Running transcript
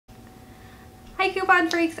Hi coupon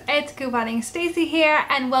freaks, it's Couponing Stacy here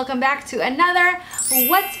and welcome back to another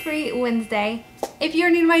What's Free Wednesday. If you're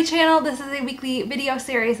new to my channel, this is a weekly video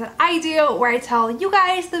series that I do where I tell you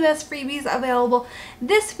guys the best freebies available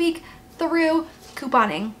this week through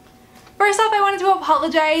couponing. First off, I wanted to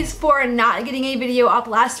apologize for not getting a video up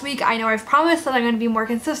last week. I know I've promised that I'm going to be more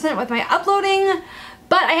consistent with my uploading,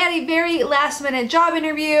 but I had a very last minute job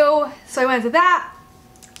interview, so I went to that.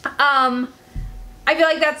 I feel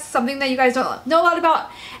like that's something that you guys don't know a lot about.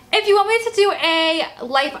 If you want me to do a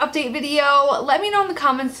life update video, let me know in the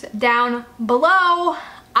comments down below.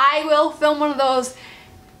 I will film one of those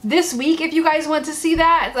this week if you guys want to see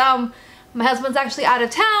that. My husband's actually out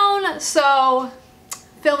of town, so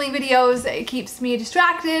filming videos, it keeps me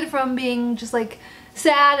distracted from being just like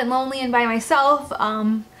sad and lonely and by myself.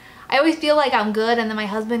 I always feel like I'm good and then my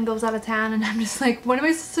husband goes out of town and I'm just like, what am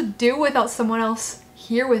I supposed to do without someone else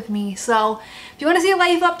here with me? So if you want to see a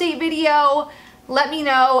life update video, let me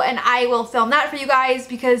know and I will film that for you guys,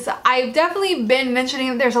 because I've definitely been mentioning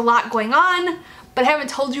that there's a lot going on, but I haven't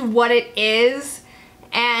told you what it is,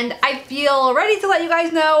 and I feel ready to let you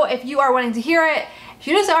guys know if you are wanting to hear it. If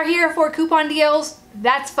you just are here for coupon deals,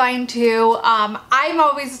 that's fine too. I'm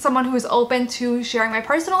always someone who is open to sharing my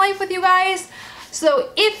personal life with you guys, so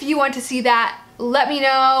if you want to see that, let me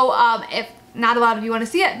know. If not a lot of you want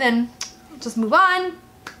to see it, then just move on.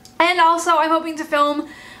 And also I'm hoping to film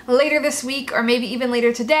later this week or maybe even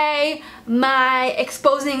later today my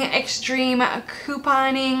Exposing Extreme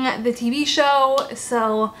Couponing, the TV show,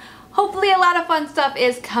 so hopefully a lot of fun stuff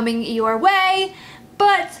is coming your way.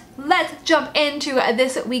 But let's jump into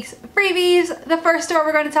this week's freebies. The first store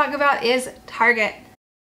we're going to talk about is Target.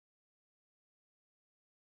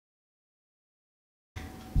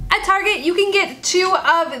 At Target, you can get 2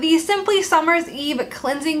 of the Simply Summer's Eve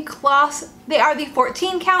cleansing cloths. They are the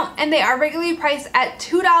 14 count and they are regularly priced at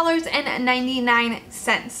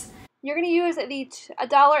 $2.99. You're going to use the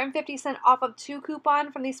 $1.50 off of 2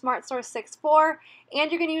 coupon from the Smart Store 6.4,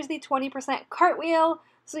 and you're going to use the 20% cartwheel.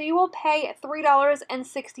 So you will pay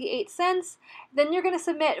 $3.68. Then you're going to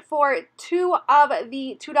submit for 2 of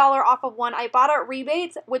the $2 off of 1 Ibotta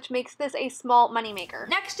rebates, which makes this a small moneymaker.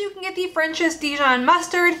 Next, you can get the French's Dijon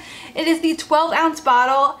mustard. It is the 12-ounce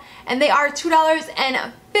bottle, and they are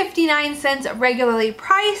 $2.59 regularly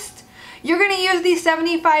priced. You're going to use the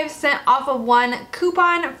 75% off of 1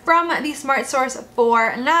 coupon from the Smart Source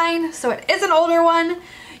 4.9, so it is an older one.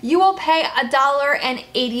 You will pay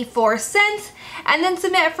 $1.84 and then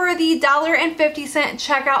submit for the $1.50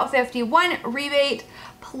 checkout 51 rebate,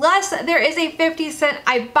 plus there is a 50-cent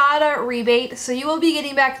Ibotta rebate, so you will be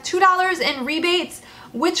getting back $2 in rebates,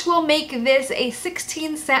 which will make this a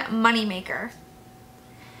 16-cent moneymaker.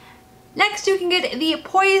 Next, you can get the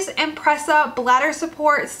Poise Impressa Bladder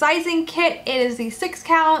Support Sizing Kit. It is the 6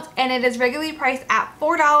 count and it is regularly priced at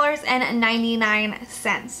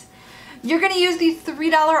 $4.99. You're going to use the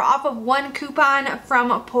 $3 off of 1 coupon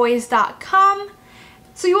from poise.com.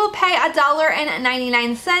 So you will pay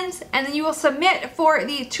 $1.99 and then you will submit for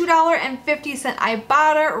the $2.50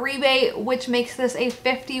 Ibotta rebate, which makes this a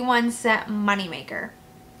 51-cent moneymaker.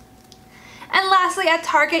 And lastly, at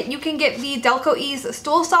Target, you can get the Delco Ease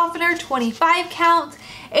Stool Softener 25 count.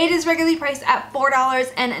 It is regularly priced at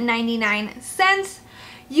 $4.99.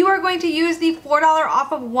 You are going to use the $4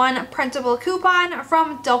 off of 1 printable coupon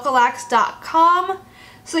from Delcolax.com.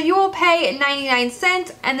 So you will pay 99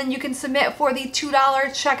 cents and then you can submit for the $2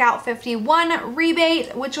 checkout 51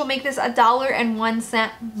 rebate, which will make this a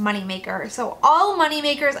 $1.01 moneymaker. So all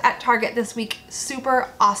moneymakers at Target this week, super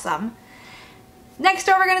awesome. Next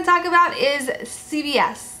store we're going to talk about is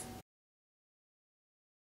CVS.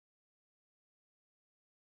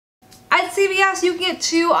 At CVS, you can get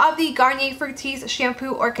 2 of the Garnier Fructis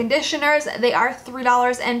shampoo or conditioners. They are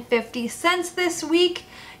 $3.50 this week.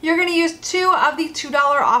 You're going to use 2 of the $2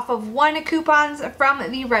 off of 1 coupons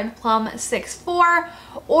from the Red Plum 6.4,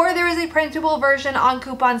 or there is a printable version on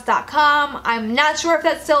coupons.com. I'm not sure if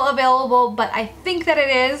that's still available, but I think that it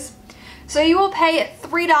is. So you will pay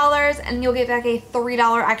 $3 and you'll get back a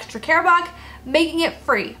 $3 extra care buck, making it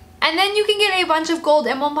free. And then you can get a bunch of gold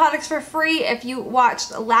emblem products for free. If you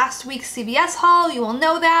watched last week's CVS haul, you will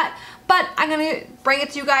know that, but I'm going to bring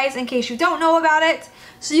it to you guys in case you don't know about it.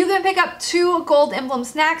 So you can pick up 2 gold emblem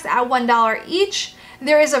snacks at $1 each.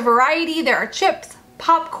 There is a variety. There are chips,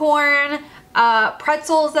 popcorn,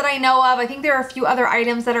 pretzels that I know of. I think there are a few other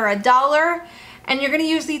items that are $1. And you're going to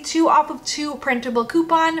use the 2 off of 2 printable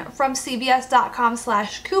coupon from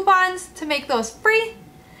cvs.com/coupons to make those free.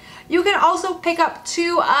 You can also pick up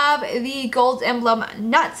 2 of the Gold Emblem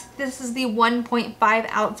nuts. This is the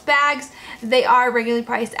 1.5 ounce bags. They are regularly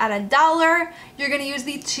priced at $1. You're going to use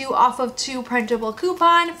the 2 off of 2 printable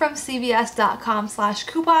coupon from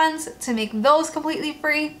cvs.com/coupons to make those completely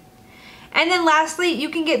free. And then lastly, you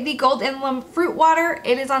can get the Gold Emblem fruit water.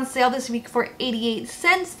 It is on sale this week for 88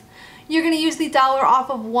 cents. You're going to use the $1 off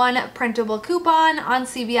of 1 printable coupon on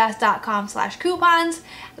cvs.com/coupons.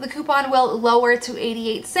 The coupon will lower to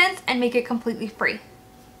 88 cents and make it completely free.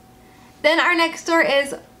 Then our next store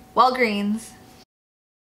is Walgreens.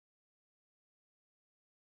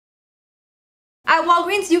 At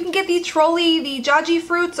Walgreens, you can get the Trolley, the Jaji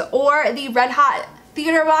fruits, or the Red Hot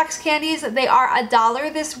Theater Box candies. They are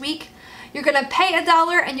 $1 this week. You're going to pay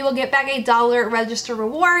 $1 and you will get back a $1 register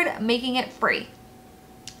reward, making it free.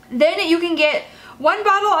 Then you can get 1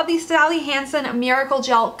 bottle of the Sally Hansen Miracle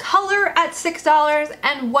Gel Color at $6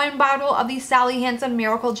 and 1 bottle of the Sally Hansen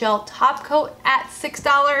Miracle Gel Top Coat at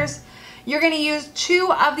 $6. You're going to use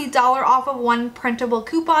 2 of the $1 off of 1 printable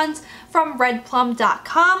coupons from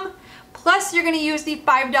redplum.com. Plus, you're going to use the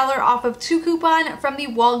 $5 off of 2 coupon from the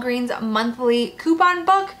Walgreens monthly coupon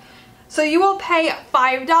book. So you will pay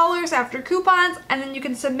 $5 after coupons, and then you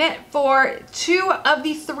can submit for 2 of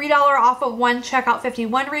the $3 off of 1 checkout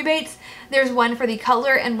 51 rebates. There's 1 for the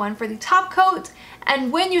color and 1 for the top coat.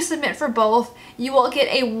 And when you submit for both, you will get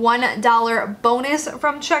a $1 bonus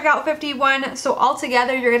from checkout 51. So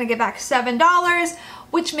altogether, you're going to get back $7,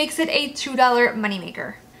 which makes it a $2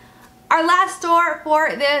 moneymaker. Our last store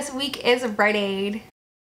for this week is Rite Aid.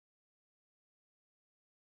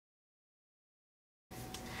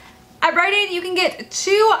 At Rite Aid, you can get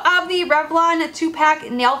 2 of the Revlon 2-pack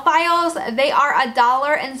nail files. They are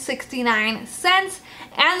 $1.69,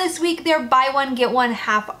 and this week they're buy one, get one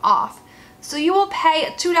half off. So you will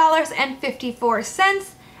pay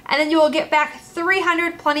 $2.54, and then you will get back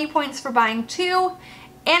 300 Plenty points for buying 2,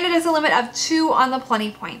 and it is a limit of 2 on the Plenty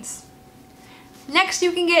points. Next,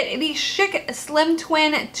 you can get the Chic Slim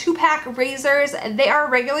Twin 2-pack razors. They are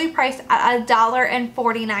regularly priced at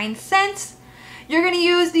 $1.49. You're going to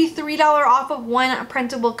use the $3 off of 1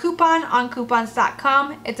 printable coupon on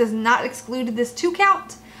coupons.com. It does not exclude this 2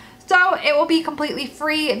 count, so it will be completely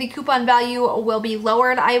free. The coupon value will be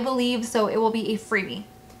lowered, I believe, so it will be a freebie.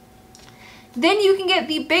 Then you can get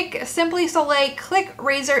the Bic Simply Soleil Click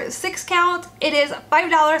Razor 6 count. It is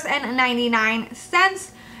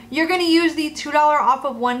 $5.99. You're going to use the $2 off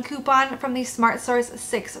of 1 coupon from the Smart Source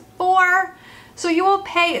 6-4. So you will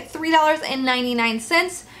pay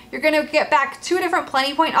 $3.99. You're going to get back 2 different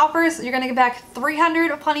Plenty Point offers. You're going to get back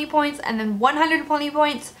 300 Plenty Points and then 100 Plenty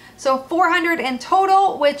Points. So 400 in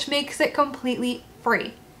total, which makes it completely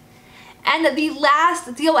free. And the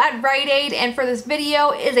last deal at Rite Aid, and for this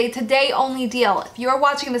video, is a today only deal. If you're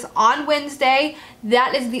watching this on Wednesday,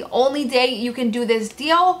 that is the only day you can do this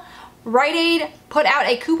deal. Rite Aid put out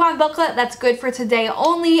a coupon booklet that's good for today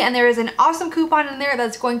only, and there is an awesome coupon in there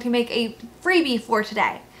that's going to make a freebie for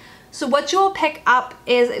today. So what you will pick up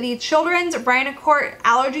is the Children's Rhinocort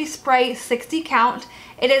Allergy Spray 60 count.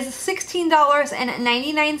 It is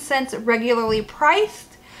 $16.99 regularly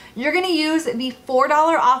priced. You're going to use the $4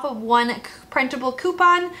 off of 1 printable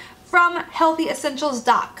coupon from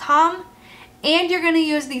healthyessentials.com. And you're going to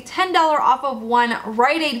use the $10 off of 1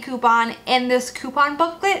 Rite Aid coupon in this coupon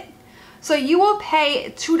booklet. So you will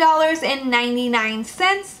pay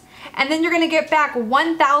 $2.99, and then you're going to get back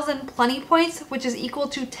 1,000 Plenty Points, which is equal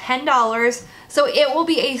to $10. So it will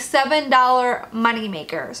be a $7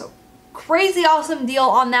 moneymaker. So crazy awesome deal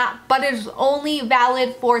on that, but it is only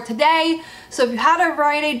valid for today. So if you had a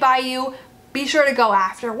Rite Aid by you, be sure to go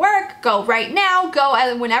after work, go right now, go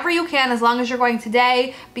whenever you can, as long as you're going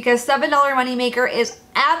today, because $7 moneymaker is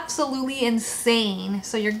absolutely insane.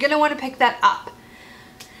 So you're going to want to pick that up.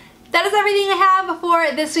 That is everything I have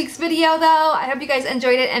for this week's video though. I hope you guys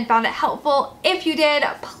enjoyed it and found it helpful. If you did,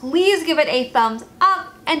 please give it a thumbs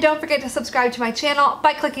up, and don't forget to subscribe to my channel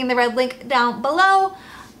by clicking the red link down below.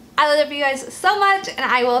 I love you guys so much, and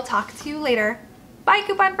I will talk to you later. Bye,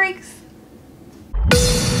 coupon freaks!